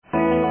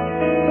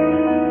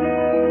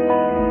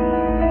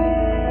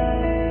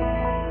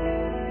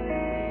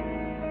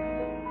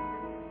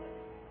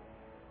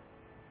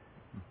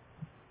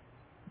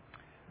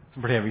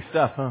heavy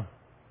stuff, huh?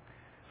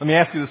 Let me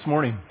ask you this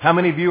morning, how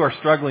many of you are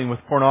struggling with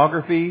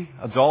pornography,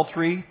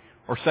 adultery,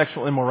 or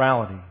sexual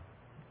immorality?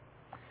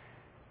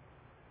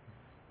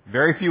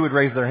 Very few would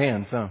raise their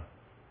hands, huh?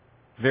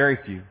 Very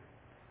few.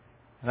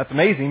 And that's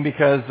amazing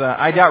because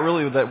I doubt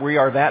really that we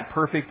are that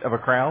perfect of a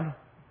crowd.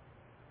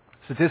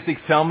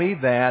 Statistics tell me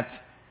that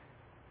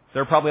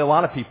there are probably a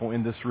lot of people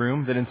in this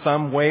room that in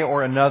some way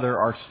or another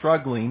are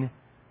struggling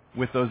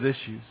with those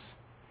issues.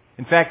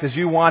 In fact, as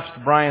you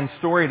watched Brian's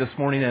story this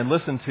morning and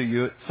listened to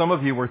you, some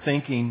of you were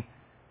thinking,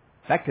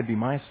 that could be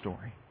my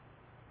story.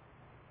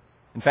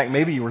 In fact,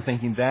 maybe you were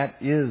thinking, that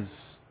is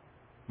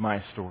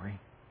my story.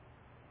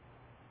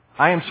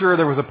 I am sure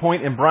there was a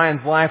point in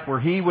Brian's life where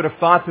he would have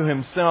thought to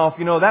himself,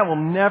 that will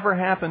never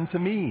happen to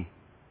me.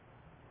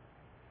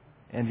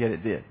 And yet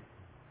it did.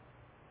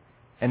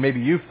 And maybe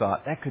you've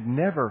thought, that could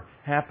never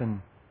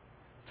happen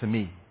to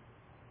me.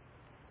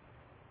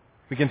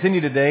 We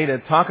continue today to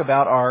talk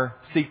about our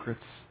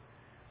secrets,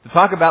 to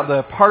talk about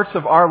the parts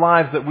of our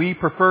lives that we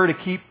prefer to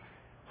keep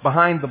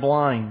behind the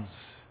blinds.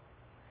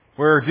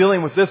 We're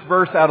dealing with this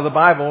verse out of the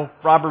Bible,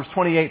 Proverbs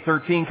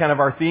 28:13, kind of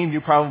our theme.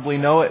 You probably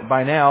know it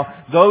by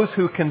now. Those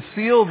who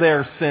conceal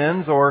their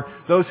sins, or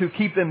those who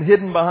keep them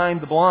hidden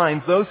behind the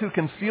blinds, those who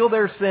conceal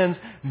their sins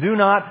do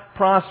not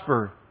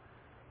prosper.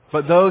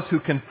 But those who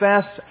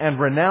confess and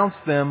renounce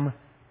them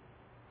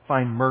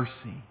find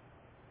mercy.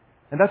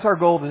 And that's our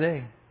goal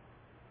today.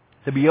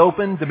 To be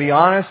open, to be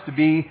honest, to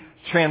be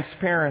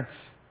transparent,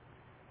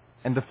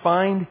 and to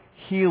find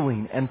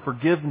healing and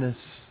forgiveness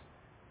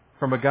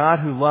from a God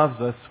who loves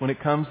us when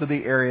it comes to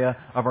the area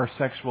of our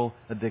sexual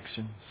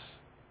addictions.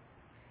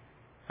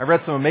 I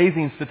read some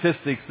amazing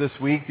statistics this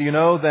week. Do you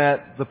know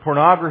that the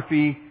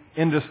pornography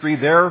industry,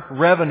 their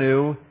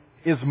revenue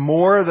is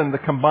more than the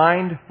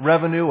combined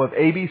revenue of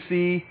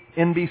ABC,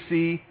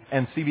 NBC,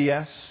 and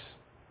CBS?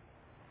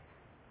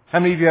 How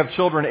many of you have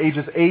children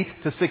ages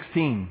 8 to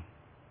 16?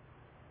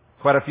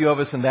 Quite a few of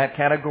us in that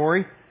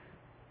category.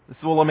 This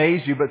will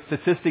amaze you, but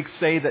statistics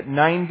say that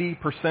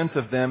 90%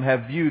 of them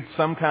have viewed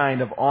some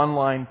kind of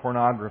online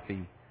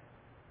pornography.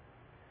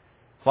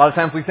 A lot of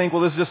times we think,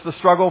 well, this is just the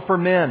struggle for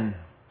men,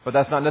 but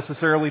that's not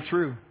necessarily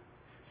true.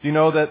 Do you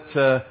know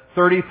that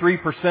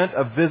 33%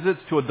 of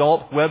visits to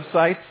adult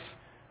websites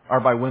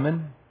are by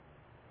women?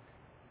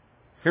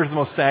 Here's the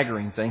most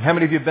staggering thing. How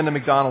many of you have been to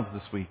McDonald's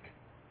this week?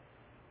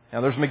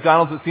 Now, there's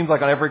McDonald's, it seems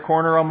like, on every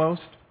corner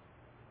almost.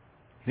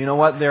 Do you know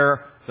what?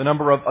 The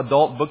number of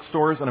adult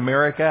bookstores in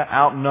America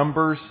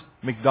outnumbers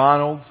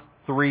McDonald's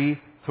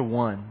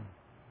 3-1.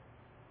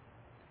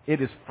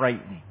 It is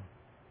frightening.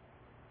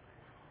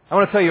 I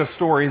want to tell you a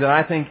story that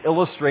I think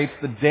illustrates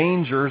the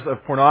dangers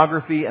of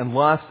pornography and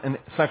lust and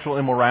sexual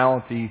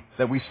immorality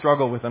that we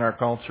struggle with in our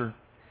culture.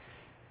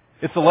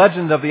 It's the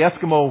legend of the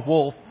Eskimo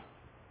wolf.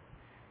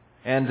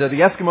 And the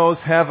Eskimos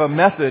have a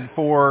method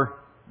for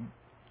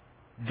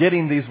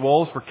getting these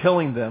wolves, for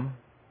killing them.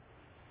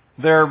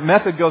 Their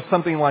method goes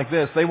something like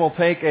this. They will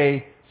take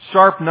a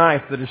sharp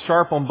knife that is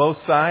sharp on both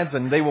sides,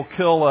 and they will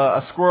kill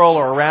a squirrel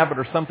or a rabbit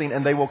or something,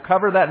 and they will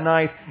cover that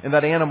knife in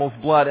that animal's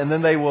blood, and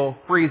then they will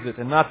freeze it.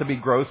 And not to be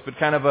gross, but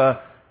kind of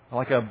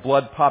like a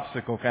blood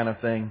popsicle kind of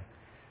thing.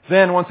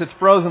 Then, once it's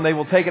frozen, they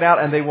will take it out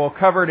and they will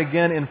cover it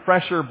again in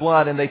fresher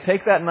blood, and they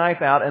take that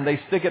knife out and they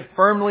stick it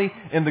firmly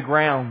in the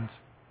ground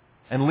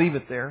and leave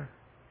it there.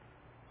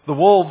 The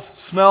wolves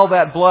smell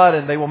that blood,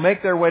 and they will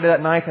make their way to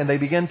that knife and they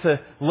begin to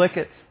lick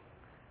it.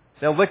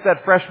 They'll lick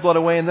that fresh blood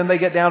away, and then they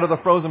get down to the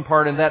frozen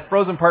part, and that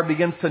frozen part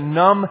begins to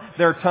numb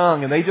their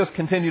tongue, and they just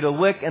continue to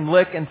lick and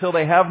lick until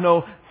they have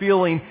no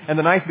feeling, and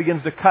the knife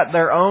begins to cut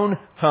their own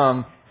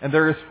tongue, and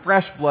there is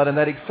fresh blood, and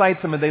that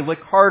excites them, and they lick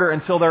harder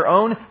until their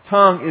own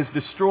tongue is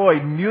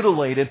destroyed,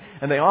 mutilated,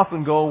 and they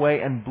often go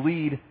away and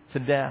bleed to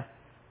death.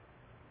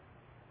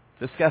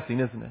 Disgusting,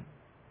 isn't it?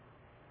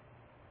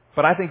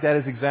 But I think that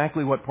is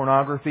exactly what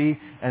pornography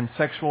and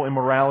sexual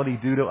immorality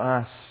do to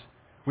us.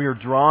 We are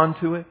drawn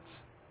to it.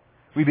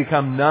 We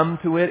become numb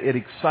to it. It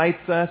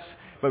excites us.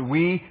 But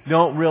we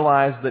don't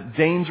realize that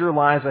danger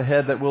lies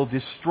ahead that will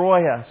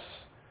destroy us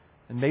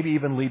and maybe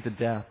even lead to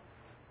death.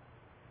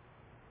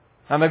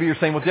 Now maybe you're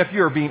saying, well, Jeff,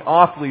 you are being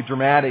awfully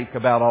dramatic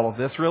about all of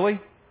this.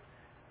 Really?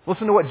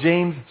 Listen to what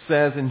James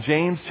says in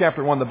James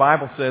chapter 1. The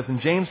Bible says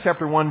in James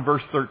chapter 1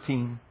 verse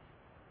 13.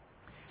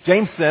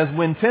 James says,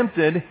 when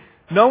tempted,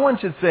 no one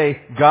should say,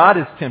 God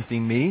is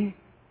tempting me.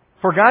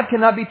 For God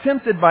cannot be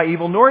tempted by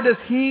evil, nor does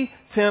He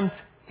tempt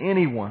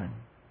anyone.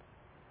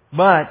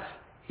 But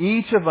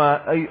each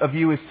of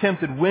you is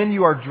tempted when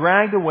you are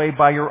dragged away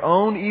by your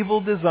own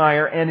evil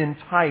desire and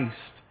enticed.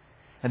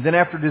 And then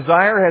after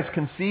desire has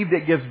conceived,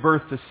 it gives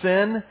birth to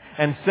sin.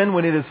 And sin,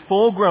 when it is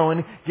full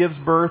grown, gives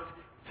birth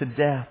to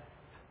death.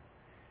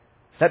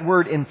 That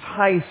word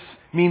entice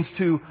means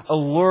to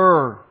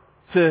allure,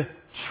 to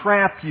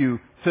trap you,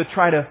 to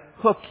try to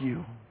hook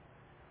you.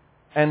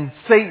 And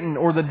Satan,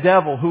 or the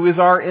devil, who is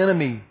our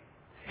enemy,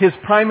 his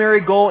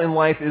primary goal in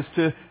life is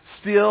to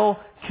steal,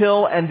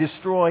 kill, and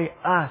destroy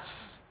us.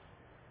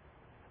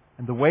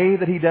 And the way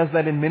that he does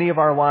that in many of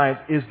our lives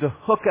is to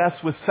hook us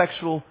with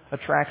sexual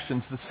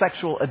attractions, the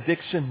sexual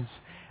addictions.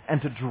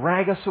 and to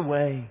drag us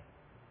away,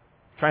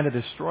 trying to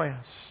destroy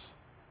us.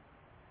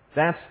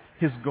 That's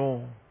his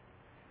goal.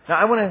 Now,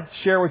 I want to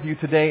share with you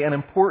today an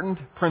important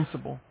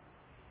principle.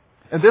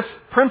 And this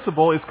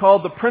principle is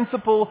called the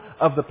principle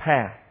of the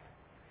path.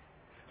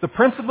 The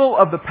principle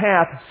of the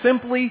path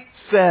simply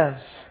says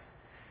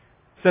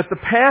that the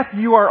path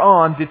you are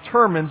on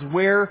determines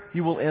where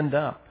you will end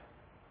up.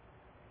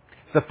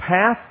 The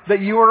path that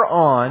you are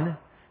on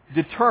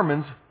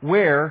determines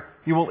where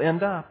you will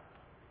end up.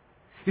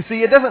 You see,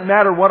 it doesn't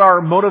matter what our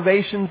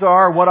motivations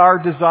are, what our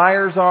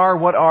desires are,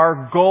 what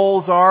our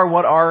goals are,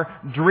 what our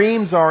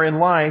dreams are in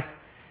life.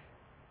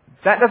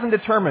 That doesn't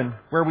determine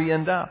where we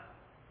end up.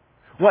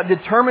 What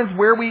determines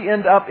where we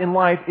end up in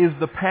life is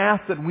the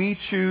path that we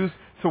choose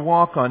to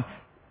walk on.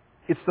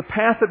 It's the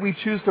path that we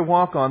choose to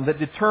walk on that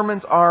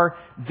determines our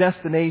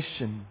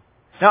destination.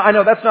 Now, I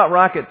know that's not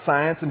rocket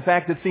science. In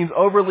fact, it seems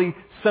overly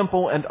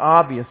simple and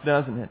obvious,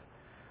 doesn't it?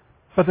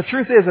 But the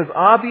truth is, as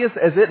obvious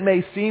as it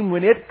may seem,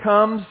 when it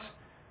comes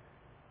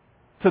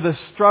to the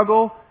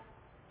struggle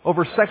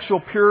over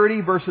sexual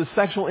purity versus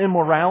sexual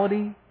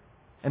immorality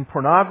and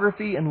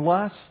pornography and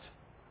lust,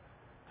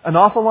 an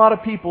awful lot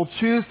of people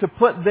choose to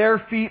put their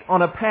feet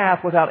on a path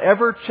without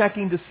ever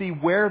checking to see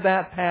where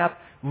that path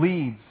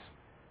leads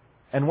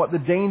and what the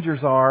dangers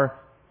are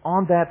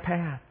on that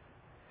path.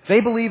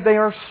 They believe they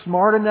are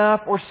smart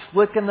enough or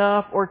slick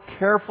enough or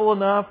careful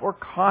enough or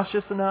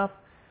cautious enough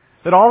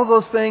that all of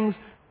those things,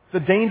 the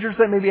dangers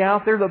that may be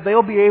out there, that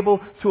they'll be able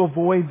to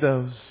avoid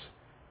those.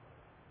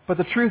 But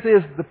the truth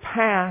is, the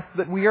path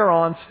that we are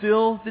on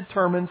still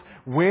determines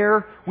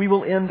where we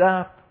will end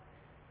up.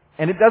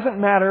 And it doesn't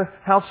matter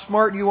how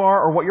smart you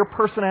are or what your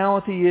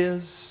personality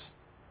is.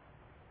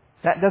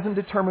 That doesn't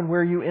determine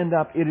where you end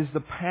up. It is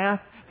the path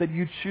that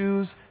you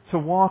choose to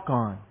walk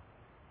on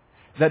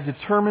that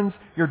determines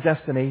your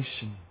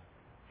destination.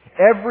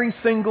 Every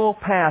single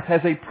path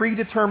has a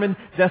predetermined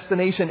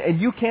destination,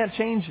 and you can't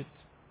change it.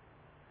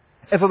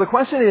 And so the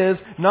question is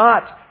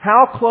not,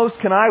 how close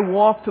can I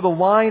walk to the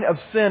line of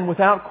sin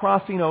without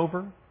crossing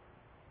over?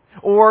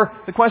 Or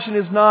the question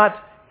is not,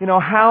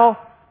 how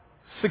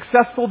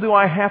successful do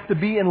I have to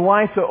be in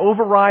life to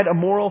override a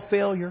moral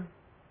failure?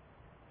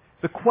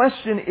 The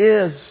question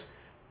is,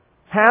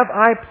 have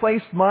I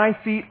placed my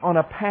feet on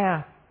a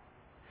path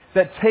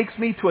that takes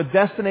me to a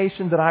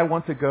destination that I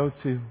want to go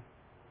to?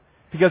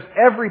 Because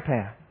every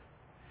path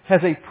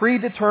has a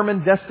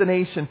predetermined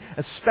destination,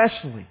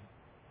 especially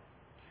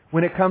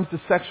when it comes to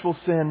sexual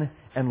sin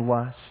and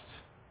lust.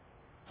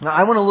 Now,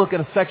 I want to look at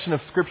a section of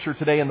Scripture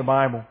today in the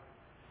Bible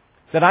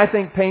that I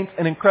think paints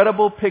an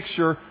incredible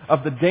picture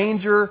of the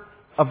danger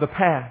of the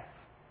path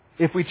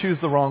if we choose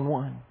the wrong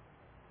one.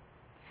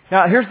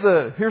 Now, here's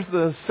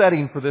the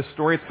setting for this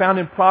story. It's found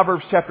in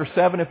Proverbs chapter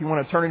 7. If you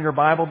want to turn in your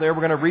Bible there,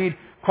 we're going to read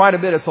quite a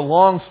bit. It's a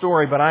long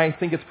story, but I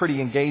think it's pretty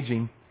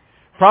engaging.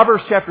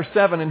 Proverbs chapter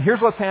 7, and here's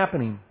what's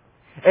happening.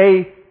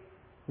 A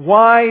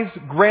wise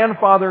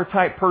grandfather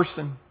type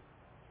person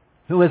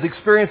who has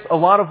experienced a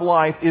lot of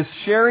life is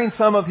sharing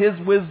some of his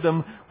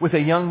wisdom with a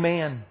young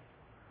man.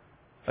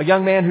 A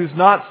young man who's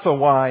not so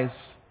wise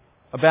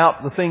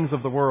about the things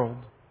of the world.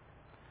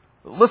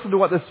 Listen to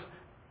what this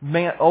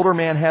older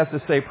man has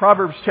to say.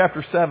 Proverbs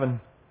chapter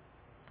 7,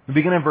 we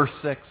begin in verse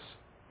 6.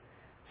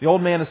 The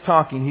old man is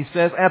talking. He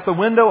says, "At the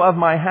window of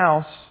my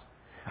house,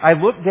 I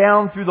looked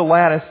down through the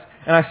lattice,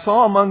 and I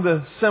saw among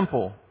the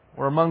simple,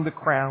 or among the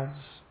crowds,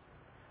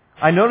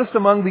 I noticed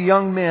among the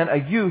young men a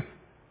youth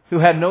who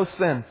had no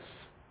sense.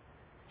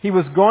 He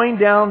was going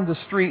down the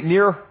street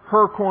near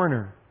her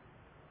corner,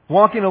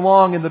 walking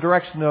along in the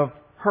direction of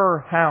her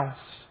house.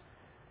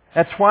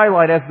 At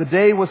twilight, as the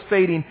day was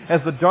fading,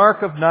 as the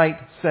dark of night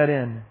set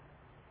in.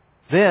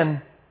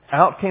 Then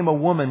out came a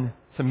woman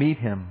to meet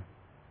him,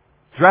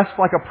 dressed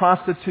like a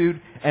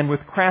prostitute and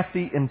with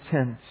crafty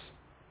intent.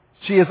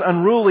 She is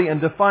unruly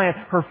and defiant.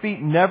 Her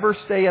feet never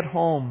stay at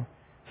home.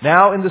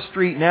 Now in the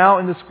street, now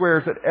in the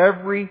squares, at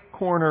every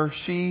corner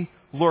she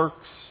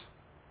lurks.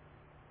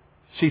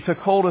 She took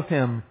hold of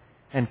him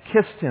and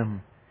kissed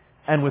him,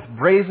 and with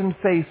brazen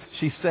face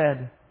she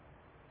said,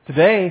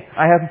 'Today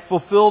I have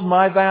fulfilled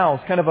my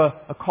vows,'" kind of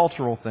a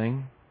cultural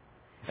thing,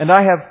 "'and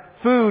I have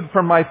food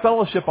from my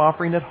fellowship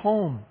offering at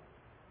home.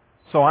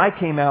 So I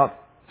came out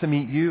to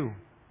meet you.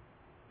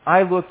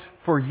 I looked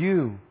for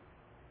you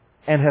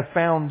and have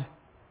found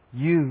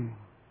you.'"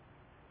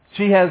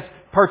 She has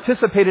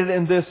participated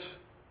in this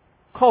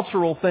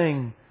cultural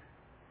thing.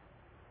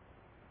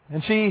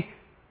 And she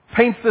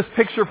paints this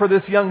picture for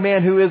this young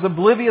man who is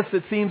oblivious,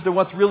 it seems, to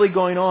what's really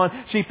going on.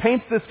 She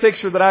paints this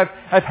picture that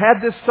I've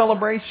had this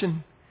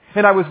celebration,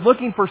 and I was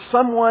looking for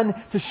someone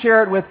to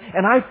share it with,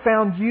 and I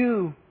found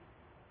you.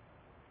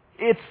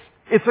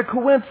 It's a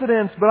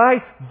coincidence, but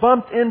I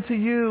bumped into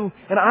you,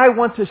 and I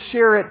want to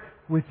share it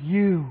with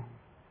you.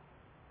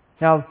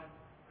 Now,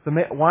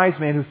 the wise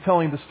man who's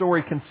telling the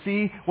story can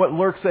see what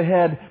lurks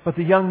ahead, but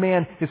the young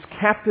man is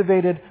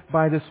captivated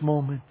by this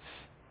moment.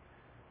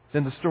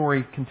 Then the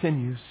story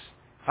continues.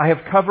 "I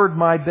have covered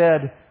my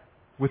bed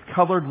with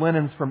colored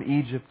linens from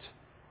Egypt.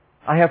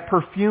 I have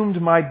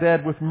perfumed my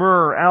bed with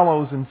myrrh,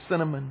 aloes, and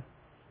cinnamon.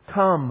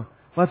 Come,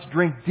 let's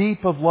drink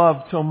deep of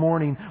love till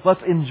morning.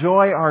 Let's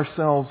enjoy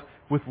ourselves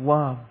with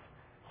love.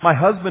 My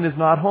husband is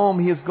not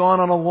home. He has gone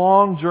on a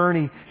long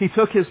journey. He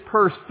took his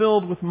purse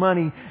filled with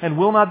money and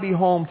will not be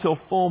home till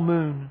full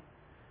moon.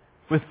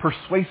 With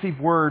persuasive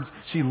words,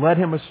 she led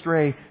him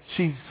astray.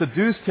 She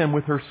seduced him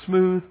with her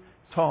smooth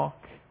talk.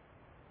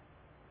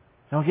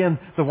 Now again,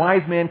 the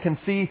wise man can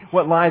see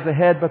what lies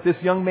ahead, but this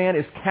young man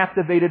is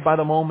captivated by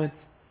the moment.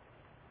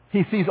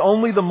 He sees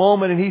only the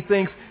moment and he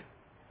thinks,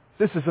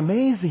 this is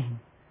amazing.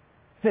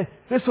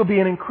 This will be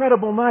an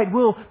incredible night.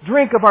 We'll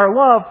drink of our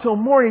love till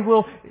morning.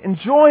 We'll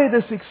enjoy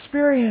this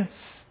experience.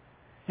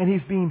 And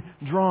he's being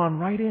drawn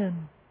right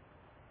in.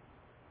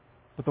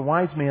 But the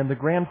wise man, the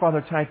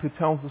grandfather type who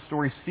tells the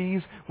story,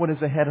 sees what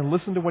is ahead. And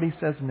listen to what he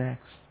says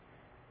next.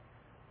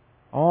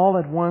 All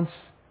at once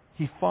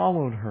he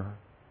followed her,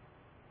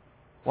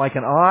 like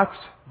an ox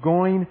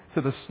going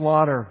to the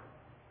slaughter,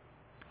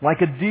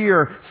 like a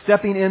deer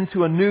stepping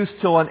into a noose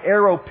till an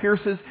arrow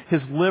pierces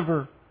his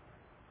liver,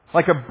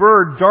 like a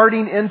bird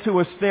darting into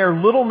a snare,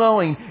 little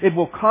knowing it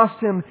will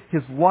cost him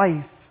his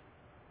life.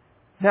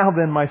 Now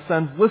then, my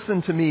sons,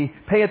 listen to me.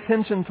 Pay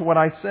attention to what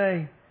I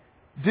say.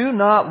 Do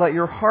not let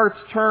your hearts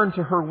turn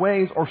to her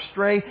ways or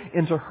stray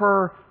into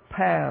her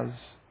paths.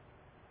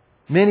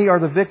 Many are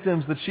the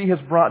victims that she has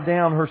brought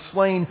down. Her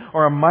slain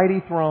are a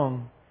mighty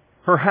throng.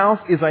 Her house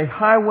is a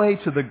highway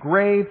to the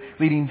grave,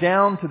 leading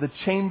down to the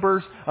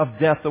chambers of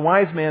death. The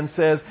wise man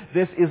says,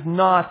 this is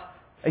not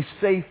a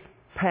safe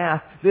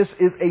path. This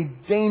is a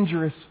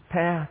dangerous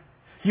path.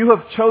 You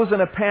have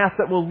chosen a path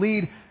that will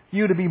lead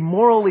you to be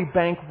morally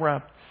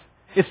bankrupt.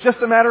 It's just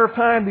a matter of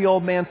time, the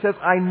old man says.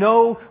 I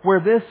know where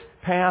this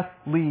path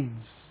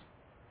leads.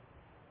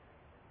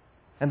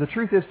 And the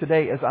truth is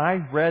today, as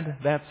I read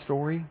that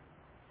story,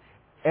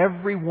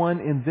 everyone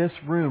in this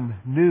room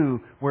knew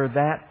where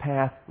that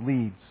path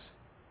leads.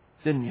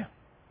 Didn't you?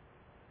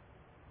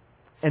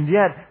 And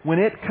yet, when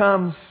it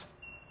comes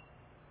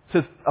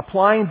to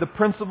applying the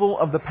principle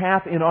of the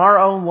path in our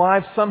own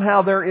lives,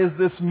 somehow there is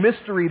this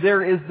mystery,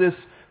 there is this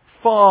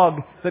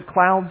fog that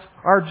clouds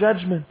our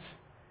judgment.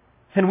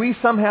 And we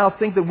somehow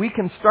think that we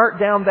can start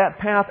down that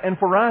path and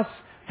for us,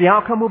 the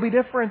outcome will be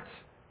different.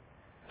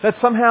 That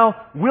somehow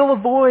we'll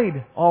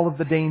avoid all of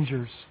the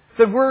dangers.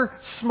 That we're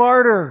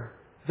smarter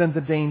than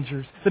the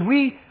dangers. That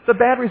the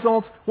bad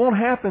results won't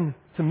happen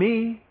to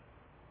me.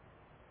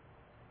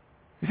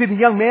 You see, the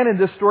young man in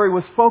this story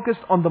was focused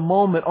on the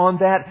moment, on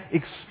that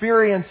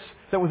experience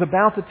that was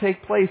about to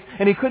take place.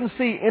 And he couldn't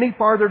see any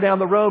farther down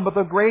the road, but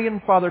the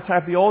grandfather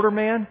type, the older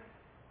man,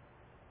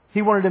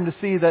 he wanted him to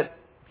see that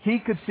he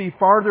could see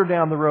farther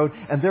down the road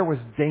and there was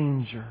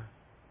danger.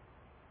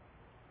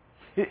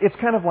 It's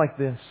kind of like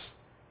this.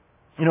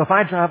 You know, if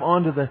I drive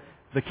onto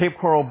the Cape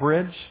Coral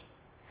Bridge,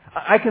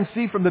 I can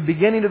see from the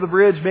beginning of the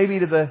bridge maybe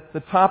to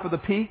the top of the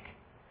peak.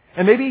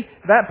 And maybe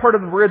that part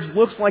of the bridge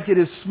looks like it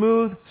is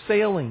smooth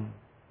sailing.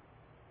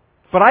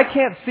 But I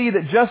can't see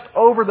that just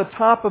over the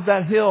top of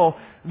that hill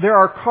there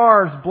are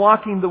cars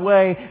blocking the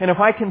way, and if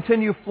I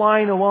continue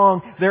flying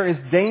along, there is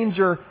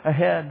danger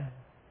ahead.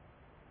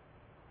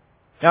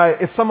 Now,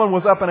 if someone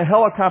was up in a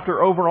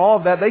helicopter over all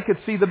of that, they could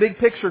see the big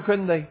picture,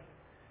 couldn't they?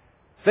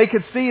 They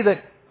could see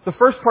that the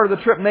first part of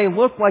the trip may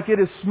look like it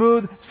is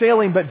smooth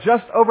sailing, but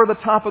just over the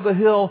top of the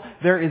hill,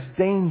 there is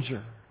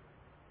danger.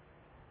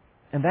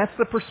 And that's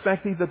the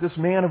perspective that this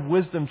man of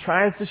wisdom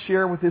tries to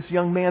share with this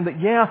young man,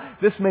 that yeah,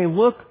 this may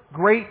look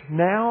great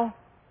now,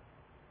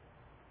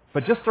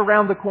 but just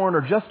around the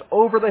corner, just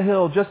over the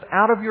hill, just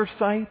out of your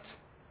sight,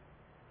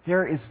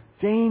 there is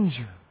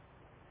danger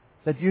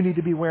that you need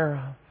to be aware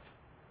of.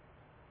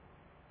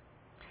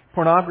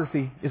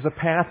 Pornography is a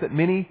path that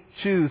many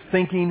choose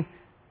thinking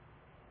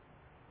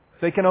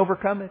they can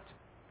overcome it.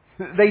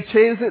 They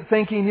choose it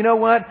thinking, you know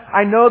what,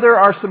 I know there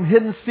are some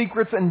hidden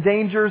secrets and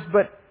dangers,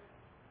 but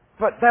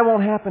that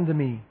won't happen to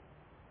me.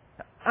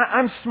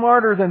 I'm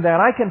smarter than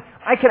that.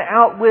 I can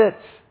outwit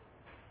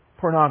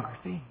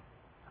pornography.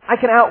 I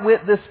can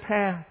outwit this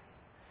path.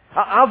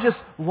 I'll just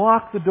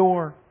lock the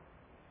door.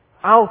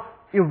 I'll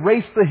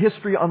erase the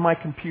history on my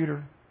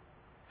computer.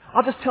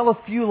 I'll just tell a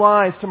few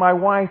lies to my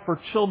wife or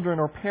children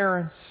or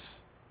parents.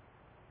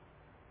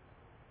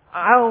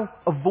 I'll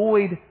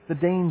avoid the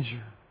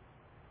danger.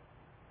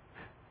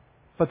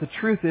 But the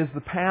truth is,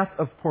 the path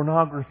of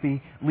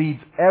pornography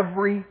leads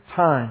every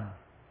time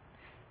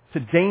to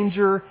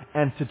danger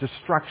and to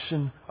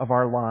destruction of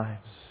our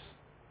lives.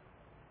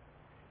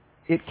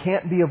 It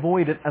can't be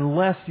avoided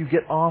unless you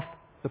get off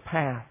the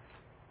path.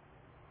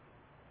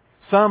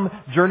 Some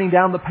journey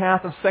down the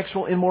path of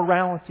sexual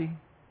immorality.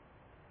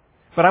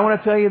 But I want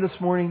to tell you this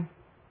morning,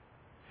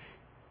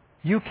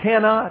 you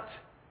cannot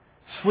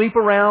sleep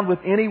around with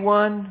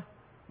anyone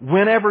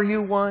whenever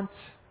you want,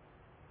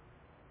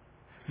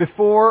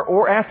 before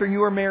or after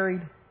you are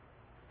married,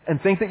 and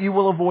think that you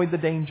will avoid the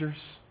dangers.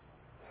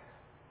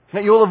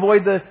 That you will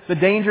avoid the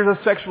dangers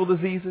of sexual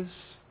diseases.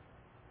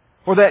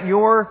 Or that you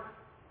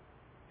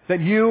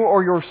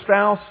or your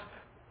spouse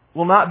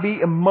will not be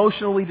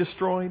emotionally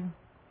destroyed.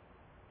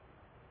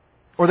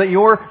 Or that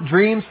your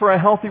dreams for a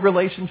healthy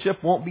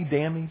relationship won't be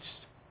damaged.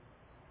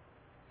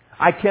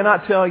 I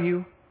cannot tell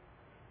you,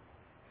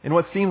 in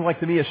what seems like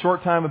to me a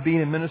short time of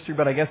being in ministry,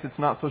 but I guess it's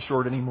not so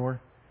short anymore,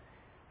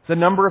 the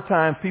number of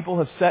times people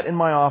have sat in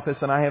my office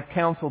and I have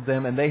counseled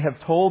them and they have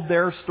told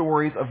their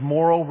stories of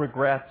moral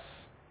regrets.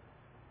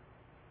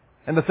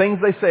 And the things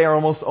they say are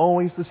almost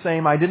always the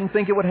same. I didn't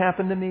think it would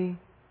happen to me.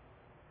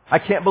 I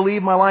can't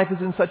believe my life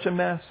is in such a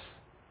mess.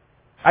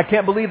 I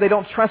can't believe they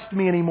don't trust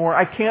me anymore.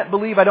 I can't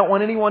believe I don't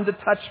want anyone to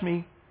touch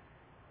me.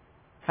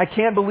 I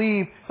can't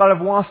believe that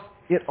I've lost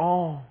it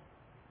all.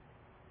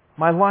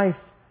 My life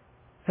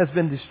has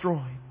been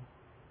destroyed.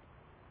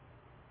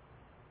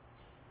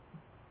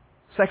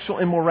 Sexual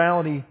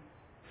immorality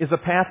is a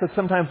path that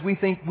sometimes we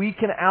think we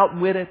can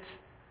outwit it,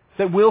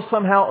 that we'll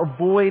somehow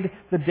avoid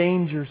the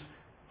dangers.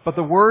 But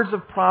the words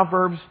of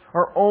Proverbs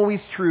are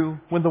always true.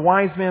 When the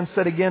wise man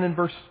said again in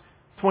verse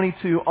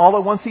 22, all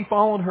at once he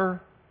followed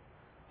her,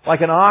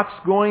 like an ox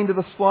going to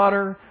the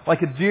slaughter,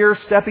 like a deer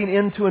stepping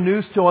into a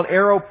noose till an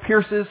arrow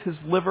pierces his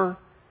liver,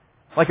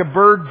 like a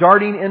bird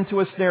darting into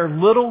a snare,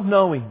 little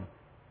knowing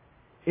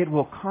it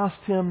will cost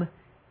him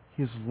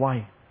his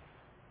life.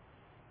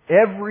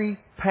 Every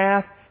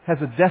path has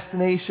a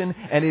destination,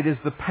 and it is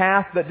the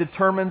path that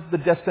determines the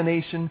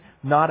destination,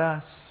 not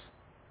us.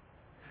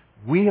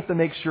 We have to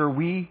make sure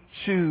we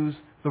choose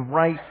the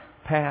right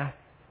path.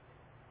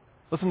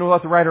 Listen to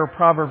what the writer of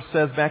Proverbs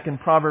says back in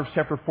Proverbs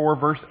chapter 4,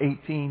 verse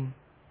 18.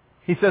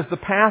 He says, the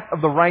path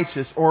of the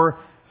righteous, or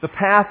the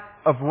path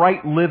of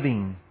right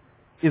living,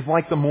 is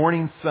like the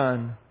morning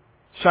sun,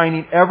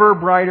 shining ever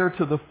brighter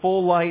to the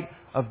full light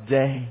of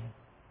day.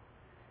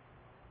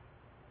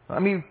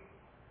 Let me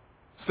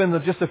spend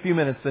just a few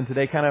minutes then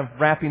today kind of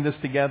wrapping this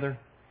together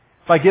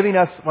by giving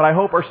us what I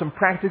hope are some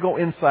practical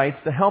insights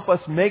to help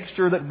us make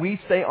sure that we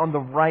stay on the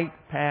right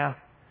path,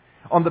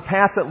 on the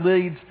path that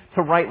leads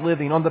to right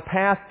living, on the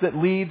path that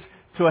leads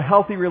to a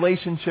healthy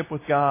relationship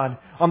with God,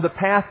 on the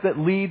path that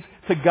leads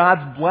to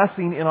God's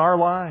blessing in our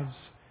lives,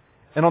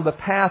 and on the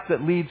path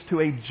that leads to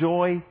a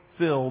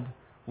joy-filled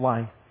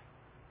life.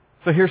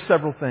 So here's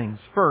several things.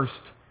 First,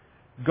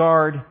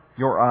 guard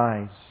your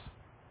eyes.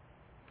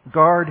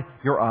 Guard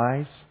your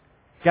eyes.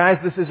 Guys,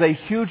 this is a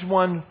huge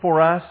one for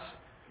us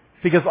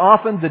because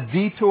often the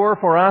detour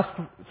for us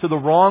to the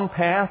wrong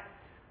path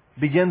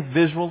begins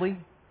visually,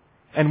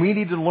 and we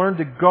need to learn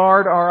to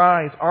guard our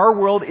eyes. Our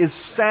world is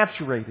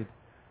saturated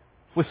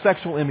with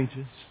sexual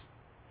images.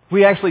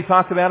 We actually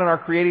talked about in our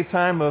creative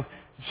time of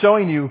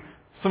showing you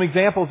some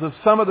examples of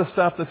some of the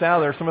stuff that's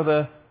out there, some of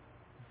the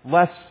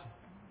less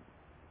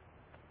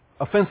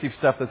offensive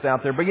stuff that's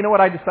out there. But you know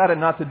what? I decided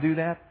not to do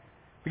that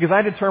because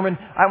I determined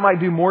I might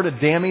do more to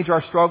damage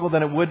our struggle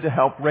than it would to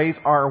help raise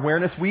our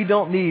awareness. We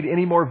don't need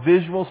any more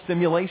visual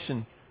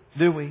stimulation,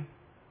 do we?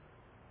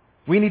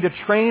 We need to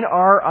train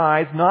our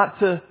eyes not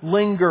to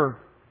linger,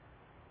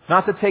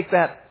 not to take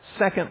that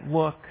second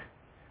look.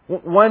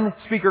 One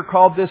speaker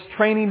called this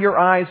training your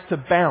eyes to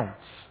bounce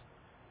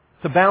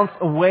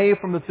away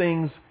from the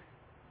things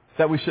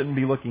that we shouldn't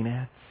be looking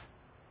at.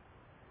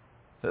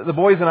 The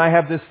boys and I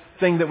have this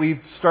thing that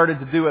we've started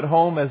to do at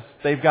home as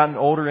they've gotten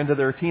older into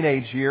their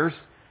teenage years.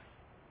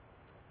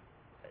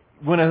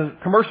 When a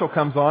commercial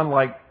comes on,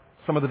 like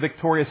some of the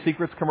Victoria's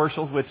Secrets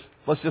commercials, which,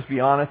 let's just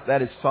be honest,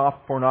 that is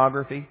soft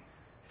pornography.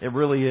 It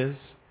really is.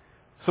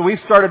 So we've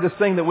started this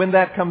thing that when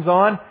that comes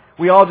on,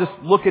 we all just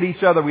look at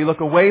each other. We look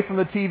away from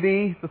the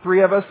TV, the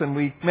three of us, and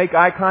we make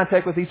eye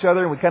contact with each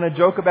other, and we kind of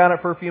joke about it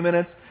for a few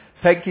minutes.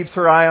 Peg keeps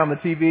her eye on the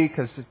TV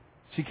because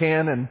she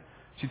can, and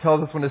she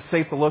tells us when it's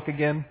safe to look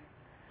again.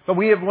 But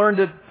we have learned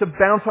to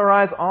bounce our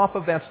eyes off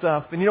of that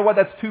stuff. And you know what?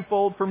 That's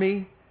twofold for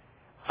me.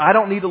 I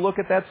don't need to look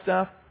at that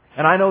stuff.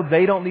 And I know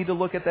they don't need to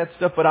look at that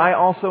stuff. But I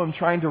also am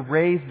trying to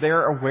raise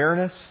their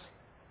awareness,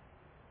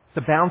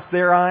 to bounce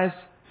their eyes,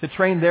 to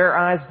train their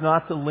eyes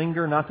not to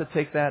linger, not to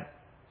take that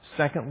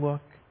second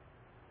look.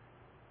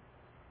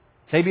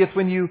 Maybe it's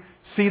when you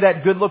see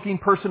that good-looking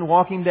person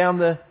walking down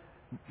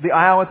the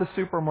aisle at the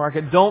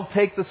supermarket. Don't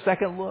take the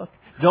second look.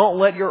 Don't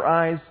let your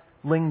eyes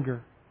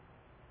linger.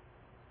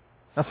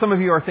 Now, some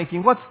of you are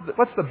thinking, what's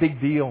the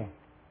big deal?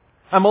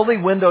 I'm only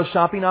window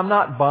shopping. I'm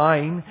not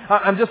buying.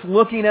 I'm just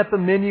looking at the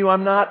menu.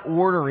 I'm not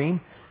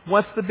ordering.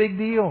 What's the big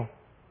deal?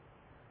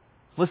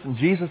 Listen,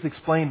 Jesus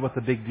explained what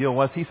the big deal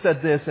was. He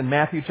said this in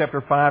Matthew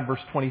chapter 5, verse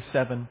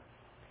 27.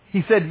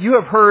 He said, you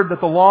have heard that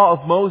the law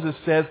of Moses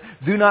says,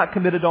 do not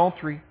commit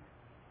adultery.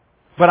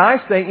 But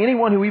I say,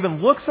 anyone who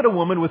even looks at a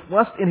woman with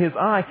lust in his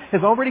eye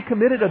has already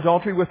committed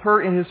adultery with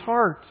her in his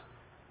heart.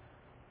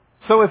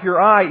 So if your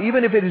eye,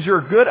 even if it is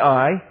your good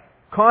eye,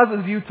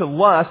 causes you to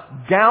lust,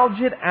 gouge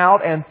it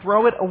out and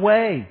throw it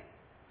away.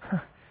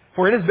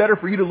 For it is better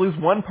for you to lose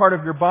one part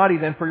of your body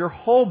than for your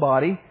whole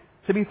body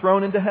to be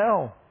thrown into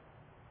hell.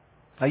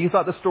 Now you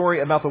thought the story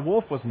about the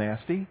wolf was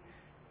nasty.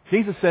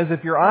 Jesus says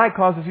if your eye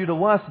causes you to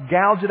lust,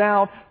 gouge it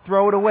out,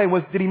 throw it away.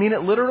 Did he mean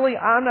it literally?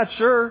 I'm not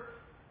sure.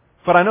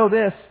 But I know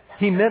this.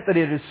 He meant that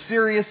it is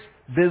serious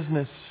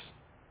business.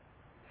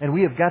 And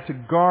we have got to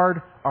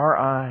guard our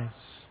eyes.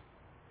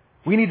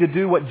 We need to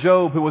do what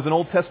Job, who was an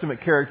Old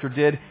Testament character,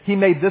 did. He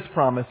made this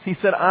promise. He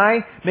said,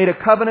 I made a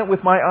covenant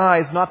with my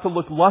eyes not to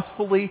look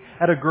lustfully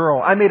at a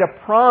girl. I made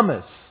a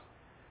promise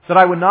that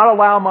I would not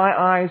allow my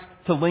eyes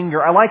to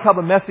linger. I like how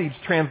the Message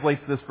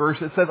translates this verse.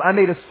 It says, I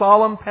made a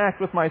solemn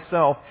pact with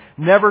myself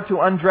never to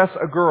undress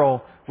a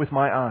girl with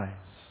my eyes.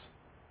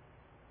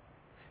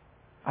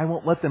 I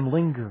won't let them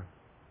linger.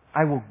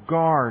 I will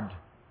guard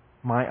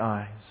my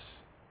eyes.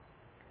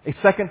 A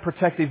second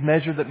protective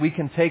measure that we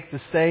can take to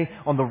stay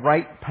on the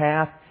right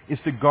path is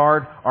to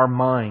guard our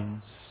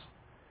minds.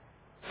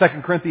 2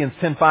 Corinthians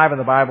 10:5 in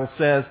the Bible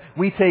says,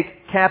 we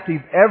take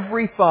captive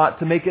every thought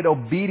to make it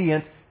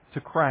obedient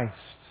to Christ.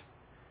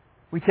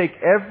 We take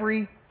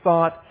every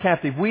thought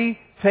captive. We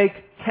take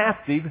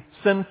captive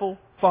sinful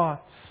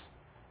thoughts.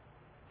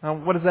 Now,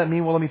 what does that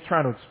mean? Well, let me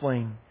try to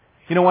explain.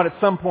 You know what? At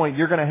some point,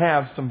 you're going to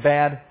have some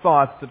bad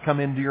thoughts that come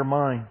into your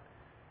mind.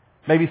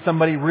 Maybe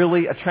somebody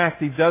really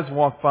attractive does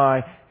walk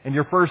by, and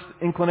your first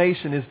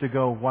inclination is to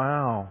go,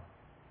 wow,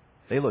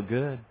 they look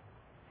good.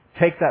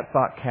 Take that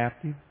thought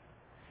captive.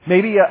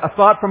 Maybe a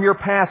thought from your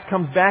past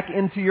comes back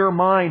into your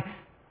mind.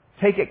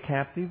 Take it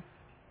captive.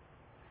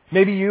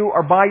 Maybe you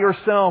are by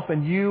yourself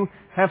and you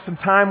have some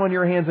time on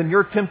your hands and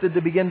you're tempted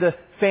to begin to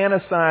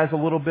fantasize a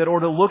little bit or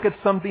to look at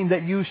something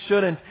that you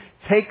shouldn't.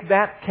 Take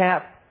that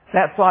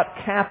thought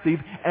captive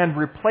and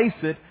replace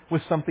it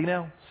with something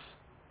else.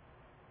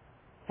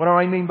 What do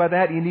I mean by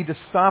that? You need to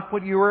stop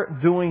what you are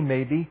doing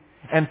maybe,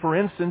 and for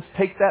instance,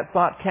 take that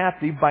thought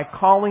captive by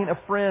calling a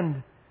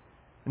friend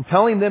and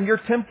telling them you're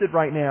tempted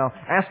right now.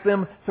 Ask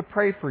them to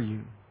pray for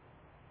you.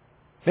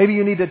 Maybe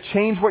you need to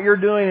change what you're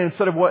doing, and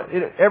instead of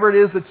whatever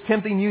it is that's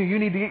tempting you, you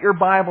need to get your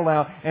Bible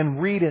out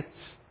and read it.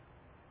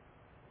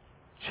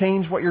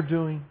 Change what you're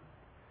doing.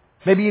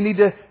 Maybe you need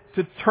to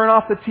turn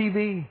off the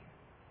TV.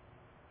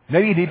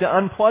 Maybe you need to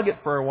unplug it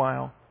for a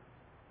while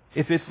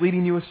if it's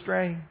leading you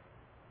astray.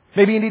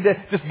 Maybe you need to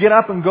just get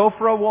up and go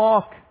for a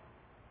walk.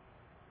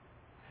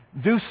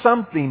 Do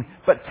something,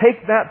 but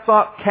take that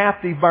thought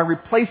captive by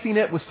replacing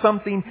it with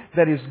something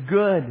that is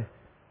good.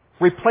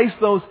 Replace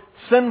those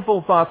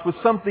sinful thoughts with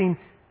something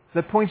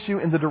that points you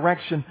in the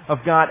direction of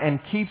God and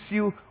keeps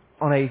you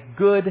on a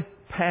good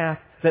path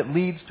that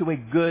leads to a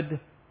good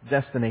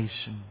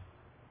destination.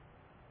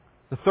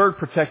 The third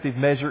protective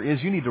measure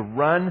is you need to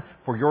run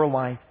for your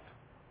life.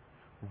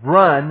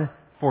 Run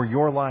for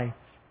your life.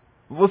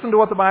 Listen to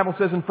what the Bible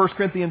says in 1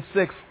 Corinthians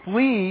 6.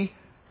 Flee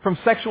from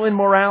sexual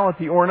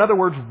immorality, or in other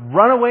words,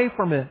 run away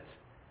from it.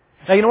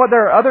 Now, you know what?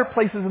 There are other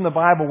places in the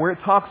Bible where it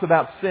talks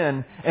about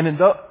sin and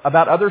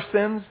about other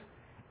sins.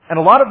 And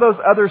a lot of those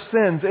other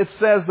sins, it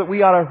says that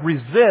we ought to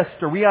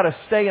resist or we ought to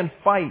stay and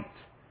fight.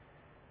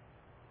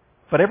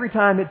 But every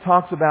time it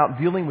talks about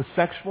dealing with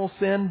sexual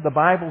sin, the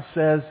Bible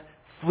says,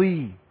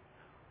 flee.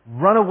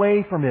 Run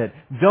away from it.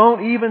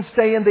 Don't even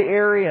stay in the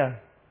area.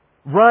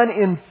 Run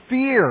in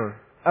fear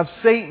of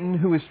Satan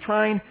who is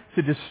trying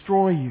to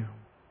destroy you.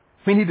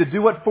 We need to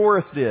do what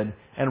Forrest did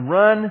and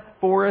run,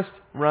 Forrest,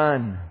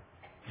 run.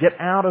 Get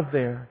out of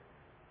there.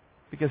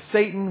 Because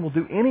Satan will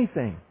do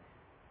anything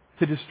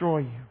to destroy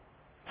you.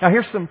 Now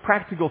here's some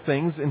practical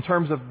things in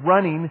terms of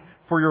running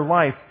for your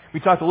life. We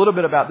talked a little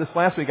bit about this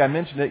last week. I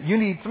mentioned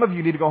it. Some of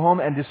you need to go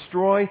home and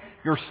destroy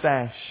your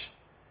stash.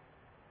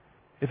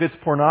 If it's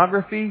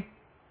pornography,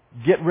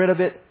 get rid of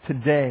it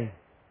today.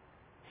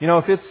 You know,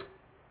 if it's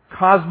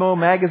Cosmo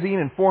magazine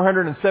and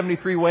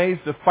 473 ways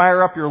to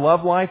fire up your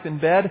love life in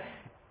bed,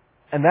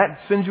 and that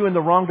sends you in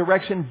the wrong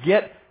direction,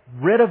 get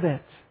rid of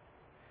it.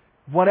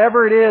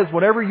 Whatever it is,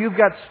 whatever you've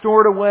got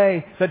stored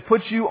away that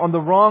puts you on the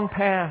wrong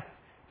path,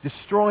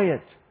 destroy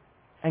it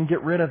and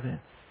get rid of it.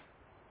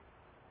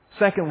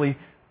 Secondly,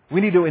 we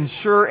need to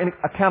ensure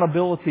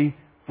accountability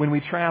when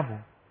we travel.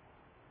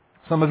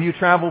 Some of you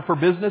travel for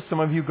business, some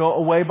of you go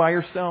away by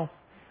yourself.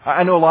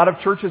 I know a lot of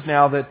churches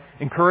now that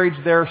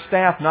encourage their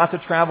staff not to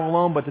travel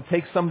alone, but to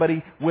take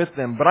somebody with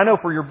them. But I know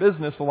for your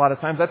business, a lot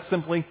of times, that's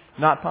simply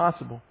not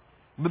possible.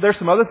 But there's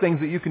some other things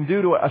that you can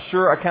do to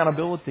assure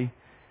accountability.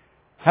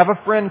 Have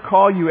a friend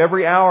call you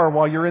every hour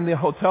while you're in the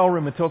hotel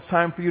room until it's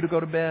time for you to go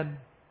to bed.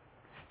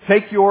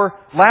 Take your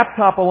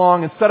laptop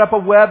along and set up a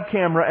web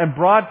camera and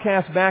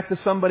broadcast back to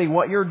somebody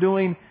what you're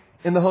doing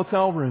in the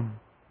hotel room.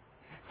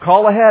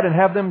 Call ahead and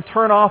have them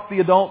turn off the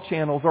adult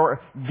channels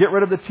or get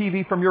rid of the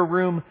TV from your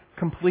room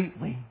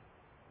completely.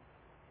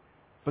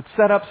 But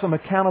set up some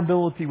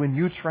accountability when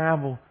you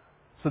travel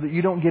so that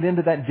you don't get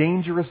into that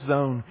dangerous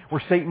zone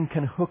where Satan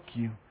can hook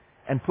you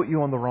and put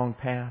you on the wrong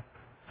path.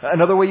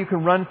 Another way you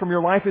can run from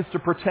your life is to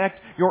protect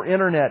your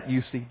internet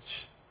usage.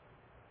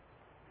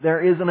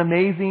 There is an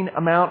amazing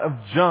amount of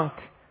junk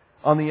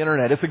on the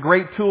internet. It's a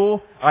great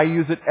tool. I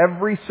use it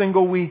every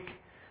single week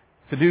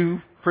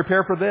to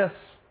prepare for this.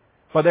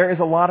 But there is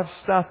a lot of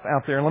stuff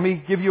out there. And let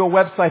me give you a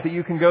website that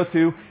you can go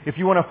to if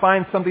you want to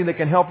find something that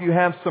can help you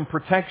have some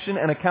protection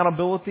and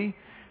accountability.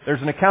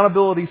 There's an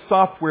accountability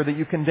software that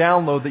you can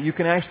download that you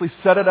can actually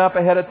set it up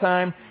ahead of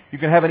time. You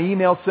can have an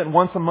email sent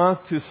once a month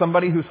to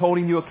somebody who's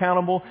holding you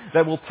accountable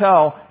that will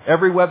tell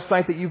every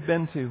website that you've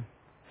been to.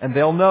 And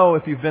they'll know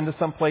if you've been to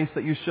some place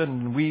that you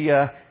shouldn't. We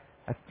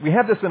We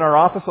have this in our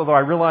office, although I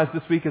realized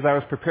this week as I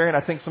was preparing,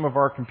 I think some of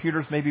our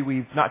computers, maybe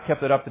we've not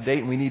kept it up to date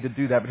and we need to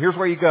do that. But here's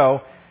where you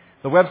go.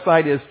 The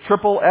website is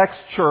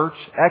XXXchurch,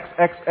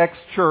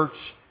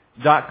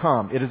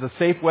 XXXchurch.com. It is a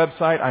safe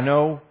website. I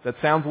know that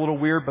sounds a little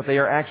weird, but they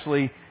are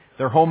actually,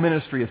 their whole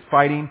ministry is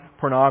fighting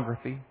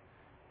pornography.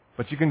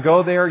 But you can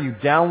go there, you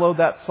download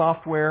that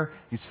software,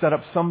 you set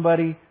up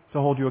somebody to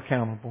hold you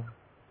accountable.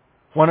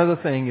 One other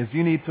thing is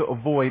you need to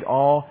avoid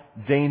all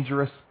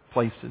dangerous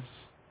places.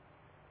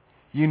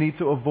 You need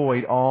to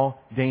avoid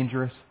all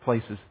dangerous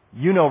places.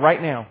 You know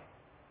right now,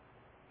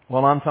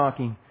 while I'm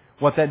talking,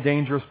 what that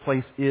dangerous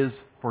place is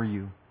for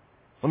you.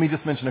 Let me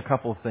just mention a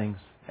couple of things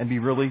and be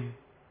really,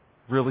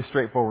 really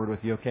straightforward with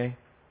you, okay?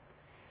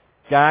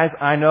 Guys,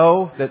 I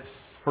know that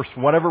for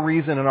whatever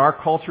reason in our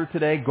culture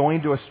today,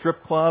 going to a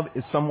strip club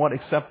is somewhat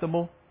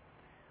acceptable.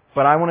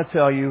 But I want to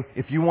tell you,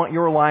 if you want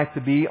your life to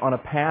be on a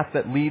path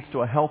that leads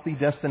to a healthy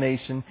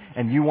destination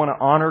and you want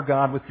to honor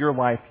God with your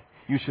life,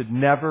 you should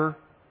never,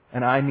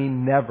 and I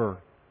mean never,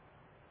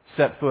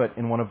 set foot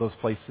in one of those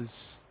places.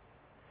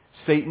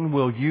 Satan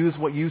will use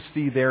what you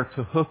see there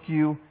to hook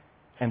you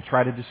and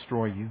try to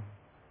destroy you.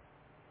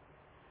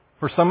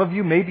 For some of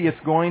you, maybe it's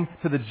going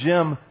to the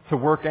gym to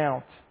work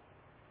out.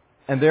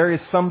 And there is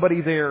somebody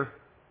there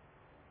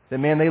that,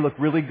 man, they look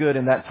really good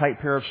in that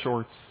tight pair of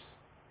shorts.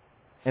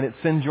 And it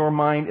sends your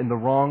mind in the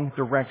wrong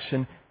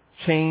direction.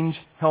 Change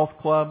health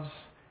clubs.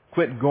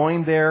 Quit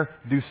going there.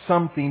 Do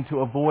something to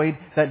avoid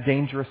that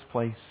dangerous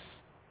place.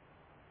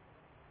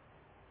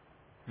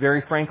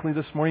 Very frankly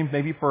this morning,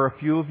 maybe for a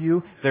few of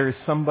you, there is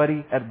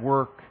somebody at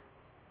work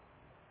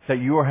that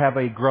you have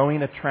a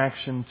growing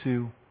attraction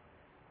to.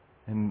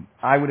 And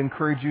I would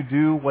encourage you to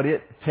do what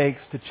it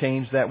takes to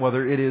change that,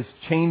 whether it is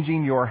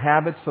changing your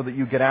habits so that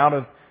you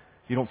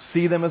you don't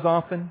see them as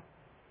often,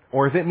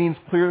 or if it means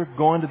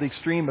going to the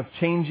extreme of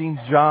changing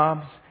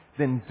jobs,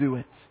 then do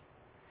it.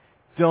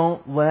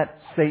 Don't let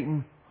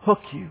Satan hook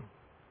you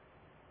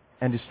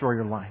and destroy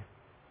your life.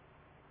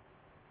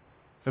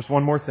 There's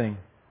one more thing.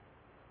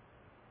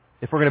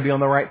 If we're going to be on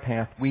the right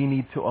path, we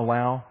need to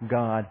allow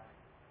God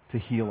to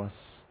heal us.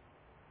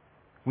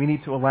 We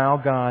need to allow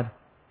God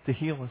to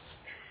heal us.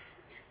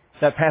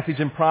 That passage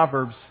in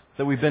Proverbs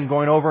that we've been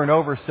going over and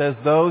over says,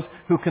 those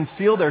who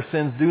conceal their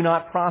sins do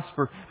not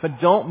prosper. But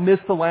don't miss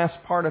the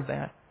last part of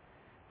that.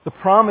 The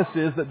promise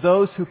is that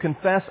those who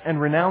confess and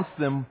renounce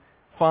them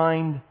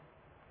find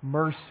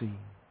mercy.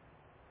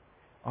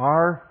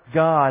 Our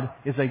God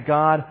is a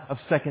God of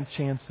second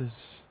chances.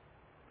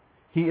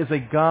 He is a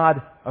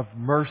God of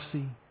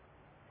mercy.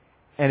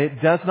 And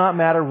it does not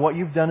matter what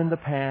you've done in the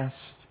past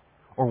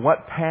or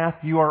what path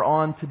you are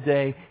on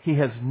today. He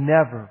has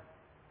never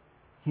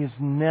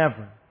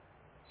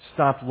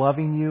stopped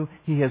loving you.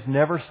 He has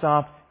never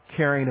stopped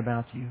caring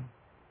about you.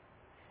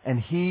 And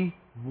He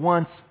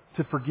wants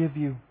to forgive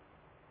you.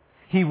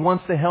 He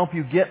wants to help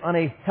you get on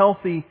a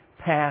healthy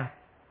path.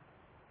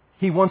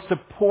 He wants to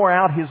pour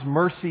out His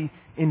mercy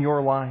in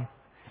your life.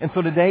 And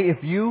so today,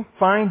 if you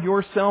find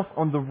yourself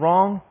on the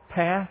wrong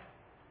path,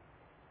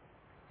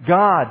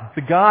 God,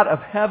 the God of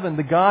heaven,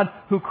 the God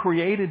who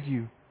created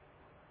you,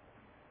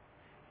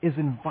 is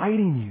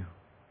inviting you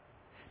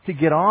to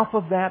get off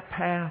of that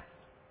path,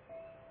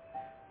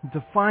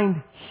 to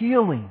find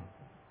healing,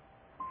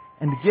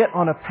 and to get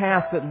on a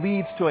path that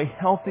leads to a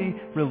healthy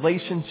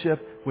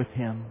relationship with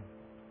Him.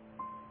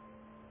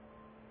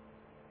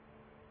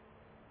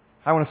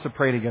 I want us to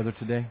pray together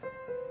today.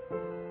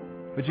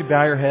 Would you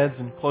bow your heads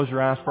and close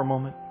your eyes for a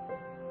moment?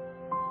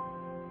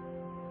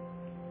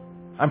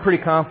 I'm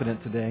pretty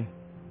confident today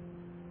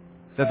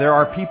that there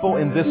are people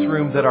in this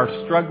room that are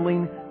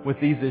struggling with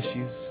these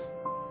issues.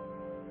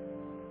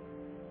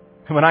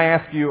 When I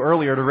asked you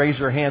earlier to raise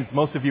your hands,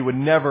 most of you would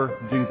never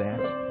do that,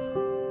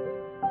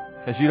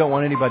 because you don't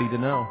want anybody to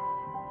know.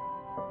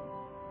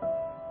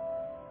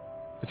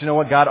 But you know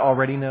what? God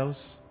already knows.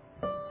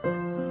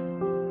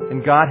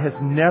 And God has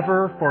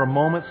never for a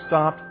moment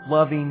stopped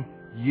loving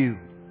you.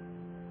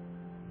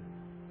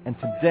 And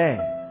today,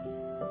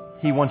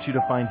 He wants you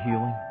to find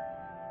healing.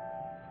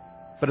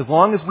 But as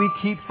long as we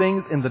keep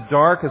things in the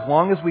dark, as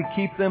long as we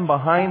keep them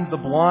behind the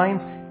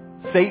blinds,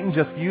 Satan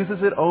just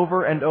uses it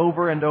over and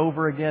over and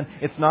over again.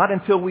 It's not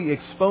until we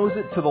expose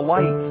it to the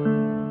light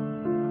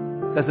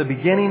that the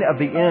beginning of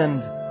the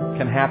end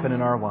can happen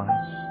in our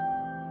lives.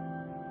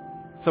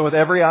 So with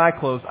every eye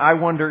closed, I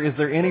wonder, is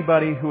there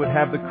anybody who would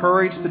have the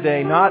courage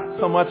today,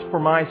 not so much for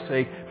my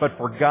sake, but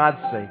for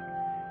God's sake,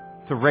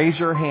 to raise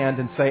your hand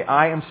and say,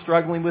 I am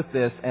struggling with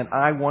this and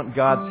I want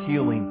God's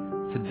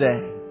healing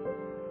today?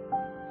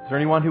 Is there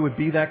anyone who would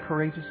be that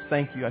courageous?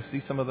 Thank you. I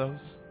see some of those.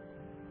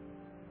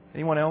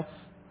 Anyone else?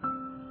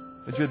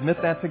 Would you admit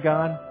that to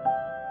God?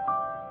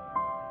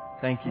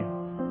 Thank you.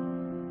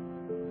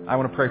 I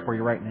want to pray for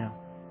you right now.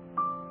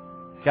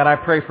 God, I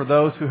pray for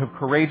those who have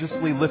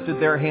courageously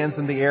lifted their hands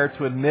in the air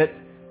to admit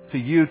to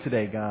you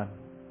today, God,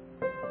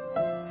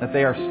 that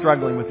they are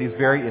struggling with these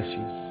very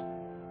issues.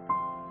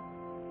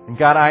 And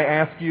God, I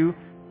ask you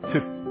to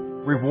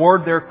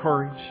reward their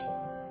courage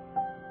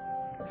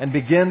and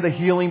begin the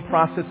healing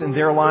process in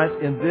their lives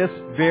in this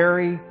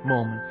very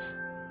moment.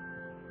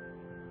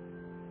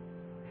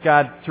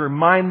 God, to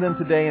remind them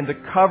today and to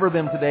cover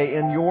them today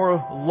in your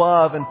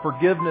love and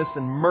forgiveness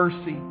and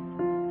mercy.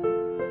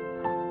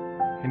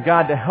 And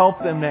God, to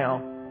help them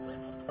now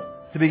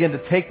to begin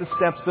to take the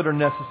steps that are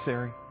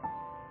necessary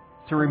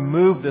to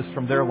remove this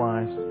from their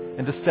lives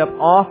and to step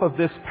off of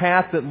this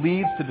path that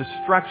leads to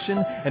destruction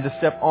and to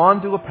step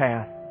onto a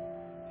path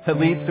that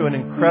leads to an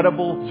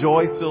incredible,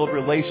 joy-filled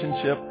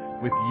relationship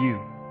with you.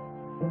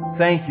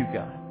 Thank you,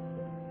 God,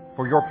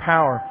 for your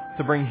power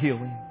to bring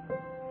healing.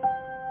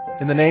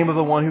 In the name of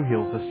the one who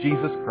heals us,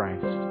 Jesus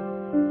Christ.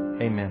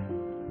 Amen.